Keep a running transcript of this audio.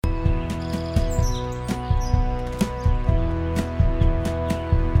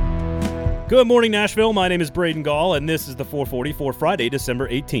Good morning, Nashville. My name is Braden Gall, and this is the 440 for Friday, December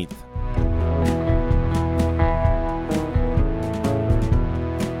 18th.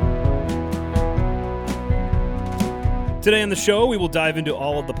 Today on the show, we will dive into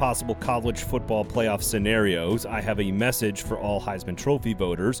all of the possible college football playoff scenarios. I have a message for all Heisman Trophy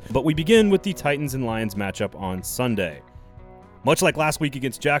voters, but we begin with the Titans and Lions matchup on Sunday. Much like last week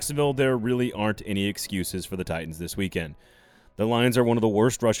against Jacksonville, there really aren't any excuses for the Titans this weekend. The Lions are one of the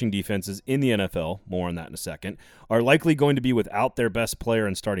worst rushing defenses in the NFL, more on that in a second, are likely going to be without their best player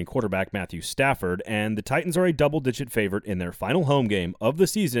and starting quarterback Matthew Stafford, and the Titans are a double-digit favorite in their final home game of the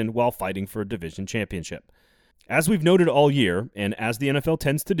season while fighting for a division championship. As we've noted all year, and as the NFL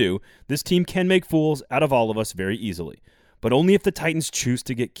tends to do, this team can make fools out of all of us very easily, but only if the Titans choose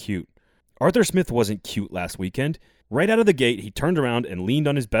to get cute. Arthur Smith wasn't cute last weekend. Right out of the gate, he turned around and leaned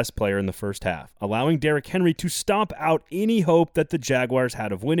on his best player in the first half, allowing Derrick Henry to stomp out any hope that the Jaguars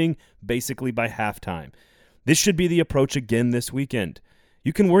had of winning, basically by halftime. This should be the approach again this weekend.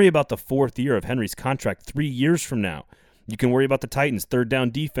 You can worry about the fourth year of Henry's contract 3 years from now. You can worry about the Titans' third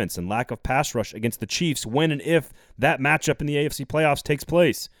down defense and lack of pass rush against the Chiefs when and if that matchup in the AFC playoffs takes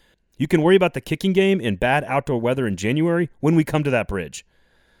place. You can worry about the kicking game in bad outdoor weather in January when we come to that bridge.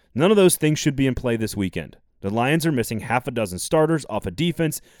 None of those things should be in play this weekend. The Lions are missing half a dozen starters off a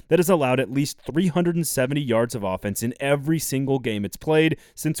defense that has allowed at least 370 yards of offense in every single game it's played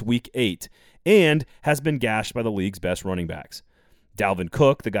since Week 8, and has been gashed by the league's best running backs. Dalvin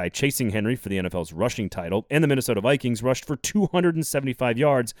Cook, the guy chasing Henry for the NFL's rushing title, and the Minnesota Vikings rushed for 275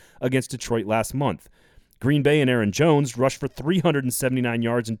 yards against Detroit last month. Green Bay and Aaron Jones rushed for 379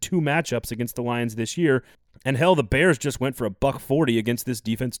 yards in two matchups against the Lions this year, and hell, the Bears just went for $140 against this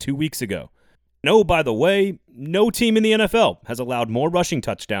defense 2 weeks ago. No, by the way, no team in the NFL has allowed more rushing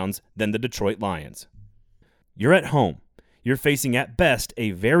touchdowns than the Detroit Lions. You're at home. You're facing at best a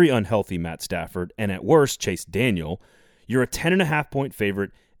very unhealthy Matt Stafford and at worst Chase Daniel. You're a 10.5-point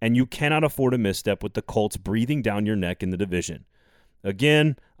favorite, and you cannot afford a misstep with the Colts breathing down your neck in the division.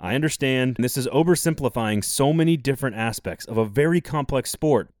 Again, I understand this is oversimplifying so many different aspects of a very complex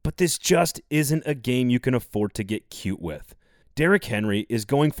sport, but this just isn't a game you can afford to get cute with. Derrick Henry is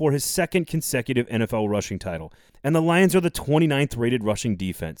going for his second consecutive NFL rushing title, and the Lions are the 29th rated rushing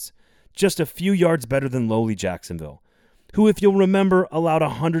defense, just a few yards better than lowly Jacksonville, who, if you'll remember, allowed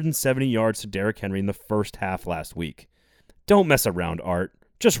 170 yards to Derrick Henry in the first half last week. Don't mess around, Art.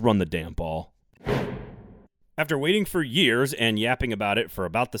 Just run the damn ball. After waiting for years and yapping about it for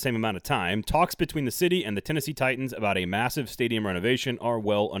about the same amount of time, talks between the city and the Tennessee Titans about a massive stadium renovation are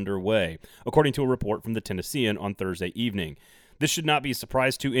well underway, according to a report from the Tennessean on Thursday evening. This should not be a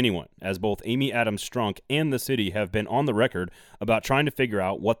surprise to anyone, as both Amy Adams Strunk and the city have been on the record about trying to figure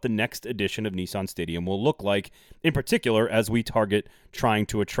out what the next edition of Nissan Stadium will look like, in particular as we target trying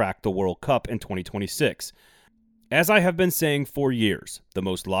to attract the World Cup in 2026. As I have been saying for years, the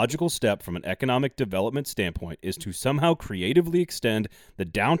most logical step from an economic development standpoint is to somehow creatively extend the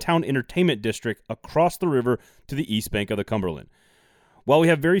downtown entertainment district across the river to the east bank of the Cumberland. While we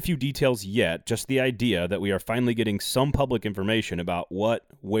have very few details yet, just the idea that we are finally getting some public information about what,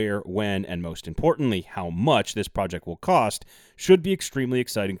 where, when, and most importantly, how much this project will cost should be extremely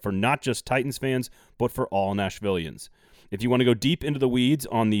exciting for not just Titans fans, but for all Nashvillians. If you want to go deep into the weeds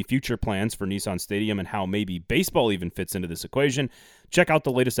on the future plans for Nissan Stadium and how maybe baseball even fits into this equation, check out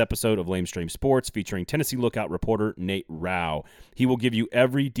the latest episode of Lamestream Sports featuring Tennessee Lookout reporter Nate Rao. He will give you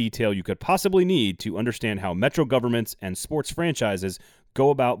every detail you could possibly need to understand how metro governments and sports franchises go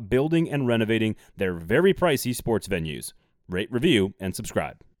about building and renovating their very pricey sports venues. Rate, review, and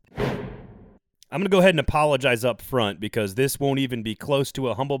subscribe. I'm going to go ahead and apologize up front because this won't even be close to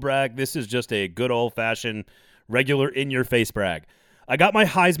a humble brag. This is just a good old-fashioned regular in-your-face brag. I got my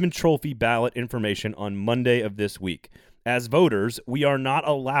Heisman Trophy ballot information on Monday of this week. As voters, we are not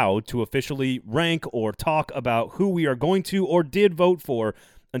allowed to officially rank or talk about who we are going to or did vote for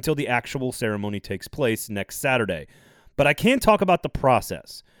until the actual ceremony takes place next Saturday. But I can talk about the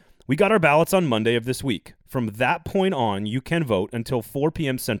process. We got our ballots on Monday of this week. From that point on, you can vote until 4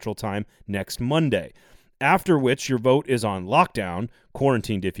 p.m. Central Time next Monday, after which your vote is on lockdown,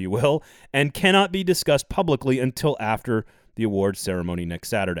 quarantined if you will, and cannot be discussed publicly until after the awards ceremony next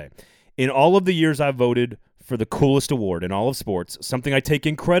Saturday. In all of the years I've voted for the coolest award in all of sports, something I take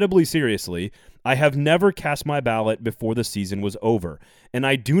incredibly seriously, I have never cast my ballot before the season was over, and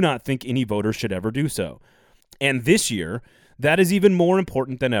I do not think any voter should ever do so. And this year, that is even more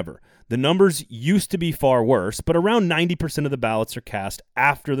important than ever. The numbers used to be far worse, but around 90% of the ballots are cast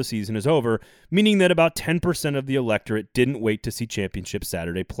after the season is over, meaning that about 10% of the electorate didn't wait to see Championship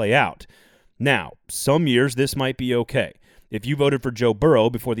Saturday play out. Now, some years this might be okay. If you voted for Joe Burrow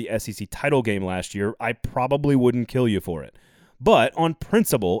before the SEC title game last year, I probably wouldn't kill you for it. But on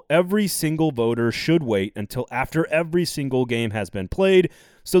principle, every single voter should wait until after every single game has been played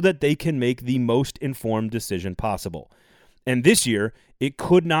so that they can make the most informed decision possible. And this year, it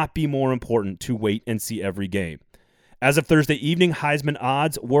could not be more important to wait and see every game. As of Thursday evening, Heisman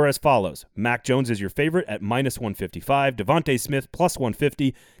odds were as follows. Mac Jones is your favorite at minus 155, Devontae Smith plus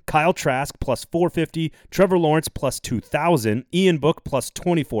 150, Kyle Trask plus 450, Trevor Lawrence plus 2,000, Ian Book plus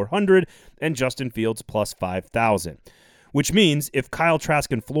 2,400, and Justin Fields plus 5,000. Which means if Kyle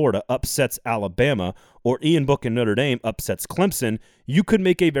Trask in Florida upsets Alabama or Ian Book in Notre Dame upsets Clemson, you could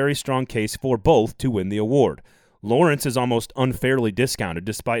make a very strong case for both to win the award. Lawrence is almost unfairly discounted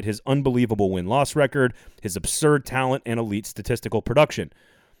despite his unbelievable win-loss record, his absurd talent, and elite statistical production.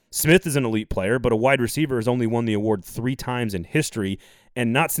 Smith is an elite player, but a wide receiver has only won the award 3 times in history,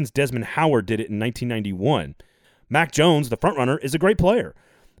 and not since Desmond Howard did it in 1991. Mac Jones, the frontrunner, is a great player,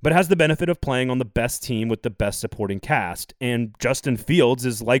 but has the benefit of playing on the best team with the best supporting cast, and Justin Fields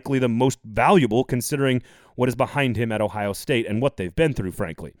is likely the most valuable considering what is behind him at Ohio State and what they've been through,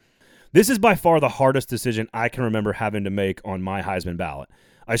 frankly. This is by far the hardest decision I can remember having to make on my Heisman ballot.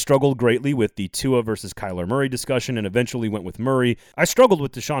 I struggled greatly with the Tua versus Kyler Murray discussion and eventually went with Murray. I struggled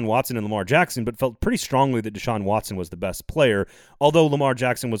with Deshaun Watson and Lamar Jackson, but felt pretty strongly that Deshaun Watson was the best player. Although Lamar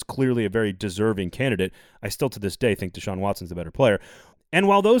Jackson was clearly a very deserving candidate, I still to this day think Deshaun Watson's the better player. And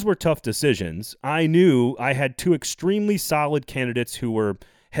while those were tough decisions, I knew I had 2 extremely solid candidates who were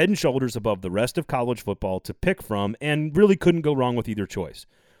head and shoulders above the rest of college football to pick from and really couldn't go wrong with either choice.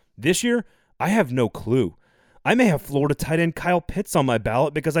 This year, I have no clue. I may have Florida tight end Kyle Pitts on my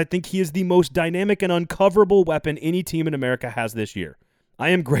ballot because I think he is the most dynamic and uncoverable weapon any team in America has this year. I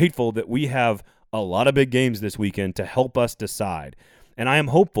am grateful that we have a lot of big games this weekend to help us decide, and I am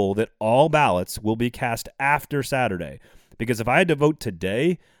hopeful that all ballots will be cast after Saturday, because if I had to vote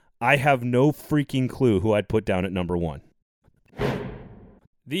today, I have no freaking clue who I'd put down at number 1.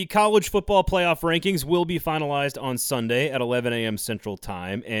 The college football playoff rankings will be finalized on Sunday at 11 a.m. Central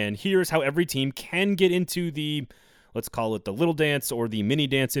Time, and here's how every team can get into the, let's call it the little dance or the mini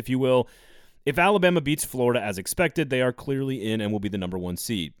dance, if you will. If Alabama beats Florida as expected, they are clearly in and will be the number 1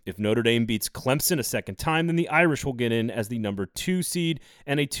 seed. If Notre Dame beats Clemson a second time, then the Irish will get in as the number 2 seed,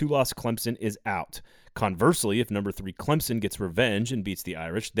 and a 2-loss Clemson is out. Conversely, if number 3 Clemson gets revenge and beats the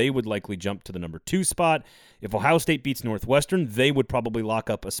Irish, they would likely jump to the number 2 spot. If Ohio State beats Northwestern, they would probably lock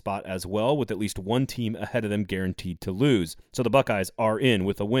up a spot as well, with at least one team ahead of them guaranteed to lose. So the Buckeyes are in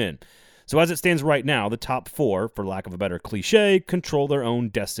with a win. So as it stands right now, the top 4, for lack of a better cliche, control their own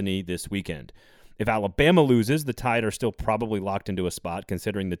destiny this weekend. If Alabama loses, the Tide are still probably locked into a spot,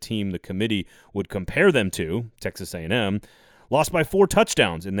 considering the team the committee would compare them to, Texas A&M, lost by 4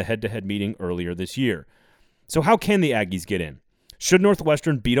 touchdowns in the head-to-head meeting earlier this year. So how can the Aggies get in? Should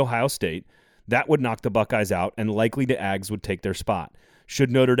Northwestern beat Ohio State, that would knock the Buckeyes out, and likely the Ags would take their spot.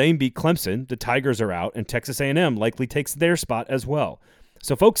 Should Notre Dame beat Clemson, the Tigers are out, and Texas A&M likely takes their spot as well.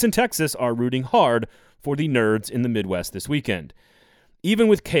 So folks in Texas are rooting hard for the nerds in the Midwest this weekend. Even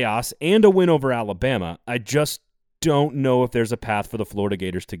with chaos and a win over Alabama, I just don't know if there's a path for the Florida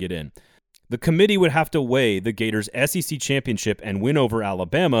Gators to get in. The committee would have to weigh the Gators' SEC championship and win over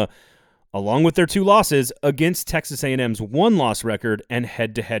Alabama, along with their 2 losses, against Texas A&M's 1-loss record and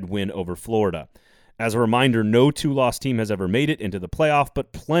head-to-head win over Florida. As a reminder, no 2-loss team has ever made it into the playoff,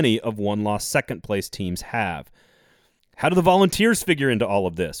 but plenty of 1-loss second-place teams have. How do the Volunteers figure into all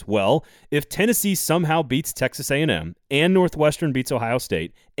of this? Well, if Tennessee somehow beats Texas A&M, and Northwestern beats Ohio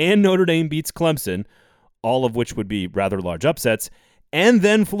State, and Notre Dame beats Clemson, all of which would be rather large upsets, and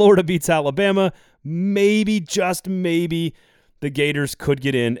then Florida beats Alabama, maybe, just maybe, the Gators could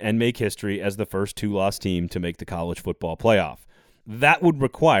get in and make history as the first 2-loss team to make the college football playoff. That would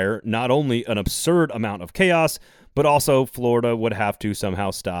require not only an absurd amount of chaos, but also Florida would have to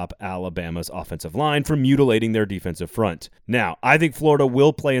somehow stop Alabama's offensive line from mutilating their defensive front. Now, I think Florida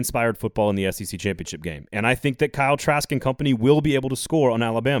will play inspired football in the SEC championship game, and I think that Kyle Trask and company will be able to score on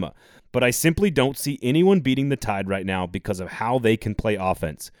Alabama. But I simply don't see anyone beating the Tide right now because of how they can play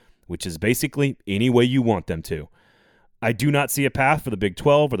offense, which is basically any way you want them to. I do not see a path for the Big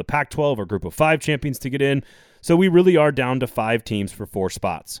 12 or the Pac-12 or Group of 5 champions to get in, so we really are down to 5 teams for 4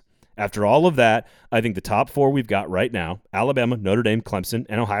 spots. After all of that, I think the top 4 we've got right now, Alabama, Notre Dame, Clemson,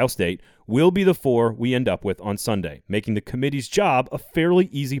 and Ohio State, will be the 4 we end up with on Sunday, making the committee's job a fairly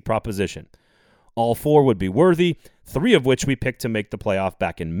easy proposition. All 4 would be worthy, 3 of which we picked to make the playoff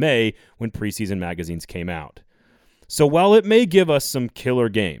back in May when preseason magazines came out. So while it may give us some killer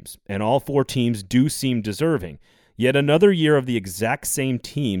games, and all 4 teams do seem deserving, yet another year of the exact same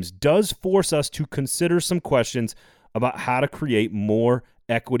teams does force us to consider some questions about how to create more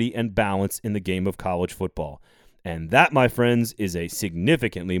equity and balance in the game of college football. And that, my friends, is a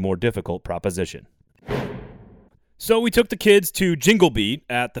significantly more difficult proposition. So we took the kids to Jingle Beat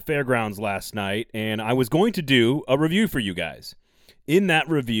at the fairgrounds last night, and I was going to do a review for you guys. In that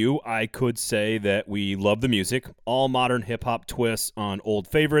review, I could say that we love the music, all modern hip-hop twists on old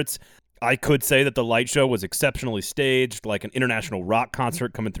favorites. I could say that the light show was exceptionally staged, like an international rock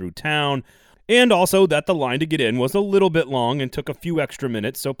concert coming through town, and also that the line to get in was a little bit long and took a few extra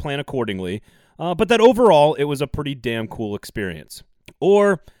minutes, so plan accordingly, but that overall it was a pretty damn cool experience.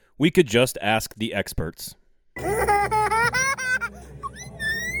 Or we could just ask the experts.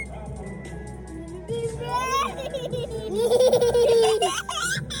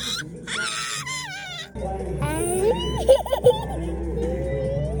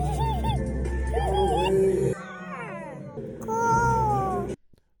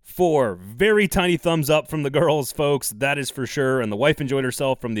 Four very tiny thumbs up from the girls, folks, that is for sure, and the wife enjoyed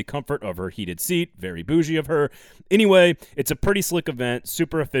herself from the comfort of her heated seat. Very bougie of her. Anyway, it's a pretty slick event,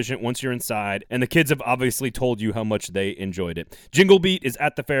 super efficient once you're inside, and the kids have obviously told you how much they enjoyed it. Jingle Beat is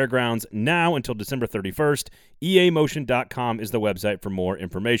at the fairgrounds now until December 31st. eamotion.com is the website for more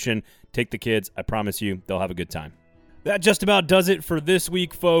information. Take the kids. I promise you, they'll have a good time. That just about does it for this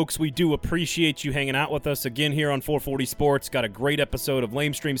week, folks. We do appreciate you hanging out with us again here on 440 Sports. Got a great episode of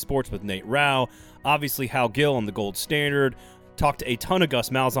Lamestream Sports with Nate Rao. Obviously, Hal Gill on the Gold Standard. Talked to a ton of Gus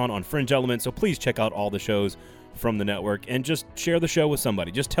Malzahn on Fringe Element, so please check out all the shows from the network and just share the show with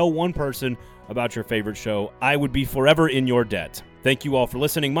somebody. Just tell one person about your favorite show. I would be forever in your debt. Thank you all for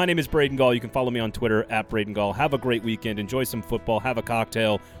listening. My name is Braden Gall. You can follow me on Twitter at Braden Gall. Have a great weekend. Enjoy some football. Have a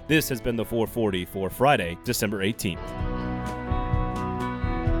cocktail. This has been the 440 for Friday, December 18th.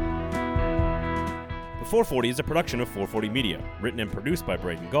 The 440 is a production of 440 Media. Written and produced by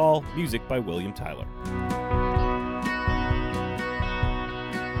Braden Gall. Music by William Tyler.